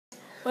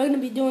we're going to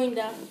be doing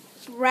the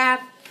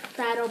rap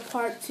battle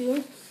part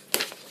 2.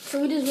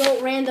 So we just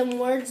wrote random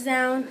words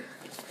down.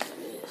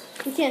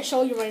 We can't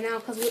show you right now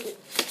because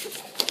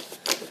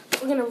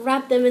we're going to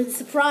wrap them in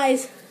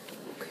surprise.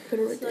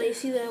 So you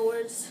see the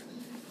words.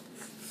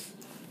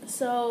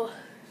 So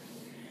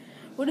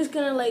we're just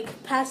going to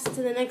like pass it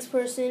to the next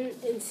person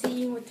and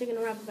see what they're going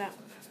to rap about.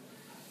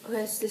 Okay,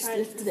 let's do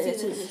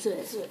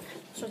this.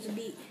 Start the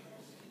beat.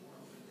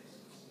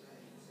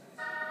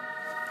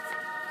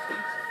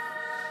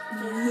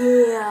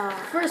 Yeah.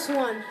 First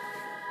one.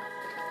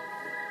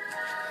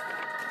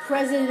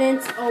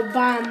 President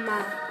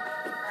Obama.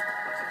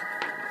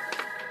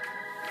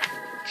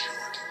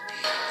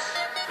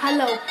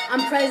 Hello,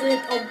 I'm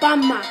President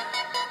Obama.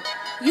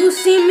 You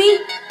see me?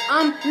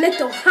 I'm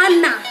little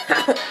Hannah.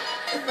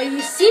 But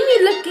you see me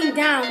looking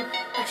down,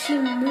 I see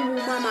Moo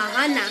Mama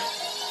Hannah.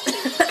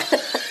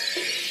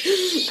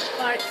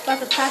 Alright, about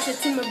to pass it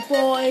to my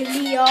boy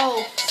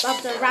Leo.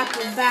 About to rap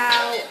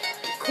about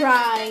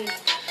cry.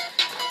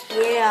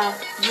 Yeah,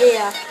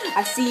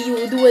 I see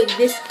you doing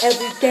this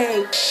every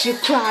day. You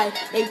cry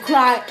and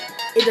cry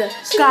in the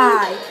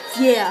sky.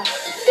 Yeah,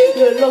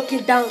 you're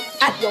looking down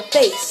at your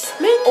face.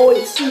 All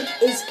you see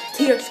is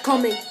tears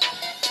coming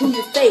to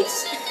your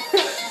face.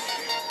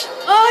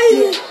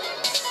 Oh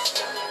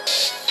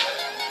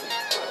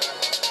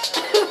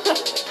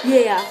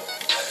yeah.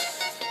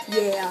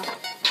 Yeah.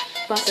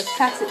 About to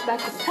pass it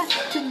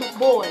to my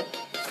boy.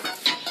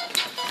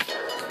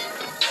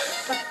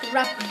 I'm about to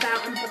rap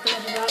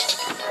about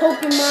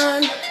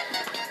Pokemon.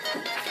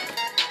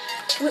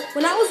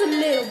 When I was a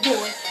little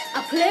boy, I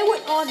played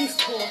with all these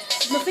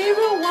toys. My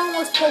favorite one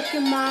was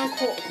Pokemon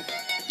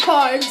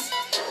cards.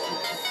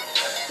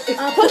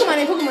 Pokemon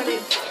name.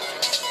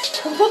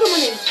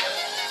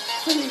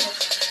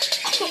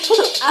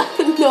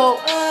 No.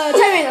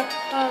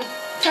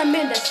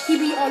 Charmander. He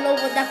be all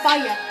over that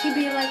fire. He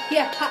be like,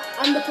 yeah,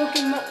 I'm the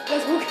Pokemon.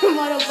 There's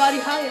Pokemon of body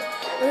higher.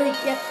 Like,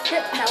 yeah,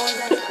 that was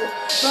at school.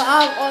 But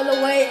I'm all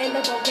the way in the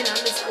Pokemon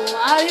school.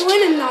 I ain't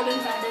winning all them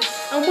badges.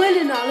 I'm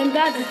winning all them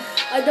badges.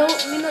 I don't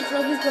need no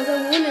trophies because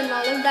I'm winning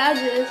all them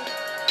badges.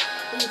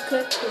 You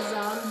could, because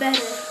I'm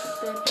better.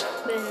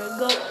 Better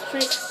go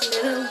trick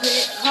a little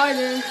bit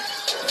harder.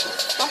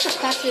 About to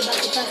pass it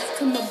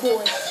to my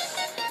boy.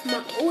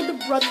 My older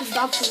brother's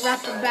about to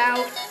rap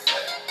about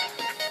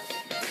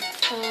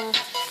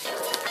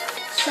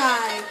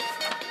shy.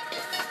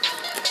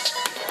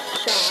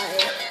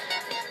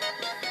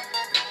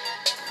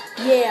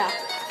 Yeah,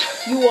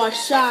 you are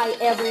shy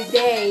every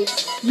day.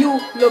 You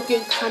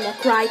looking kinda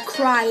cry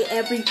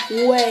every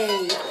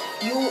way.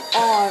 You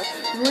are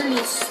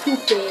really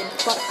stupid,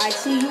 but I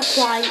see you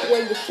crying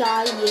when you're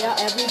shy, yeah,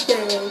 every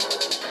day.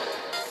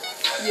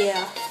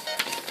 Yeah.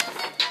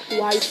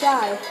 Why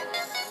shy?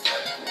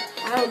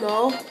 I don't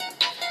know.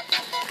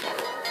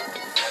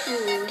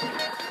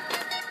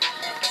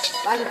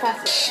 I can pass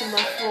it to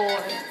my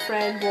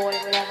friend, boy,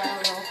 whatever, I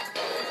don't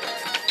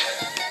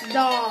know.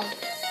 Dog.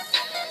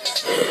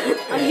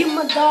 Are you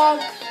my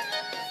dog?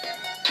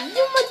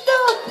 You my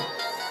dog.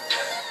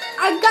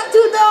 I got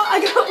 2 dogs. I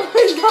got 1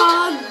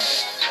 dog.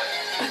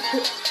 I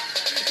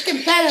can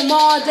pet him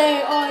all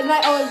day, all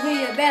night. Always be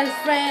your best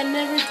friend.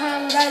 Every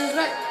time that is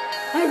right,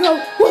 I go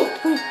woo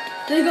woo.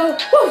 They go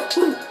woo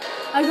woo.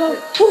 I go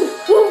woo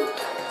woo.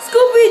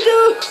 Scooby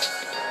Doo.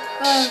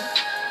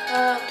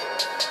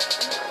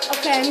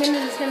 Okay, I'm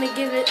just gonna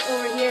give it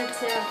over here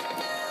to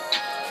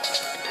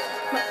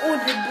my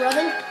older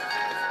brother,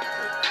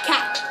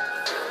 Cat.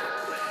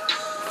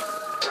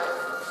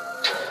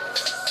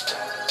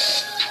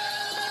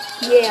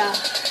 Yeah,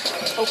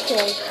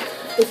 okay.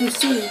 If you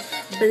see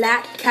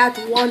black cat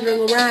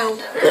wandering around,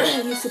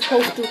 you're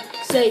supposed to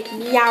say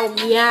meow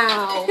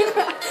meow.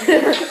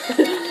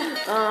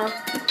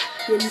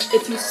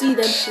 If you see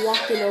them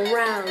walking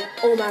around,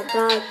 oh my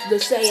god, they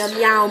say a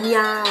meow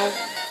meow,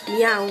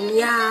 meow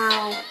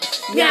meow,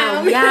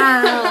 meow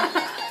meow,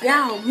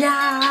 meow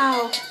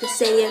meow. They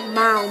say it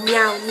meow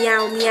meow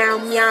meow meow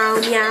meow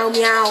meow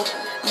meow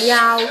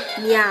meow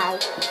meow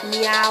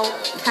meow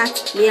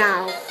cat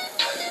meow.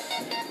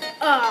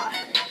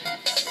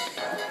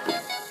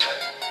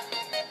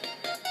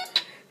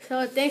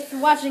 So thanks for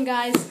watching,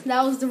 guys.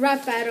 That was the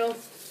rap battle.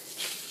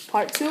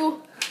 Part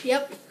 2.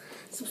 Yep.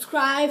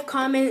 Subscribe,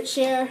 comment,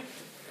 share.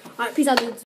 Alright, peace out, dudes.